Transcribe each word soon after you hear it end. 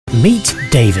Meet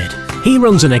David. He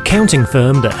runs an accounting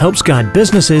firm that helps guide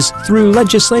businesses through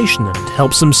legislation and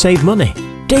helps them save money.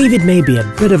 David may be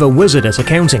a bit of a wizard at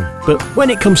accounting, but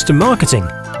when it comes to marketing,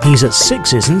 he's at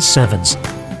 6s and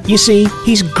 7s. You see,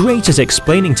 he's great at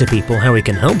explaining to people how he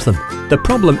can help them. The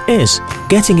problem is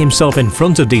getting himself in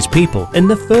front of these people in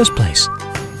the first place.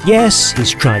 Yes,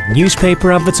 he's tried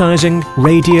newspaper advertising,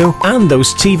 radio, and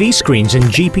those TV screens in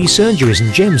GP surgeries and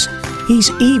gyms.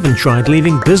 He's even tried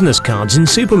leaving business cards in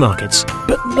supermarkets,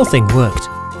 but nothing worked.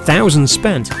 Thousands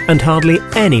spent and hardly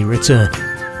any return.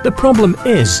 The problem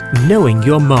is knowing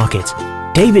your market.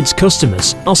 David's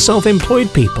customers are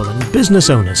self-employed people and business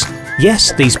owners.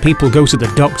 Yes, these people go to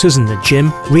the doctors and the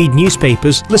gym, read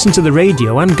newspapers, listen to the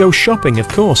radio and go shopping, of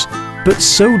course. But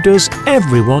so does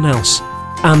everyone else.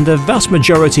 And the vast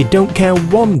majority don't care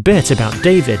one bit about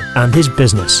David and his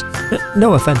business.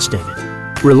 No offense, David.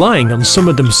 Relying on some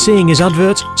of them seeing his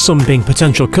advert, some being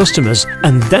potential customers,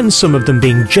 and then some of them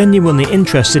being genuinely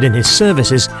interested in his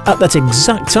services at that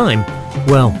exact time,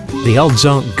 well, the odds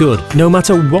aren't good, no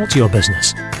matter what your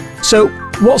business. So,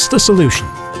 what's the solution?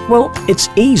 Well, it's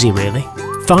easy really.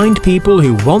 Find people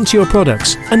who want your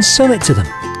products and sell it to them.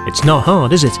 It's not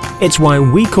hard, is it? It's why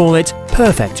we call it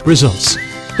Perfect Results.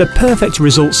 The Perfect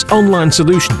Results online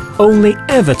solution only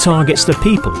ever targets the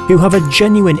people who have a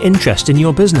genuine interest in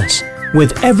your business.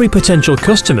 With every potential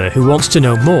customer who wants to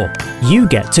know more, you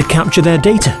get to capture their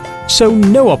data, so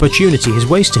no opportunity is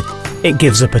wasted. It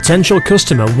gives a potential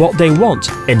customer what they want,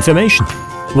 information.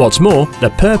 What's more,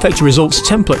 the Perfect Results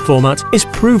template format is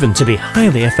proven to be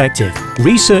highly effective.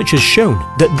 Research has shown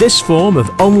that this form of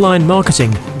online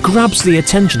marketing grabs the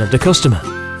attention of the customer.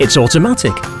 It's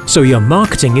automatic, so your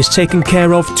marketing is taken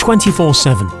care of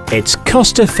 24/7. It's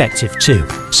cost-effective too,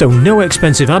 so no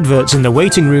expensive adverts in the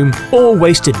waiting room or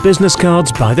wasted business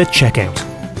cards by the checkout.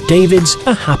 David's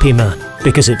a happy man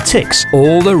because it ticks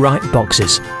all the right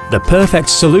boxes. The perfect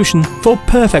solution for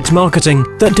perfect marketing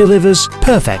that delivers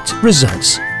perfect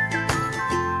results.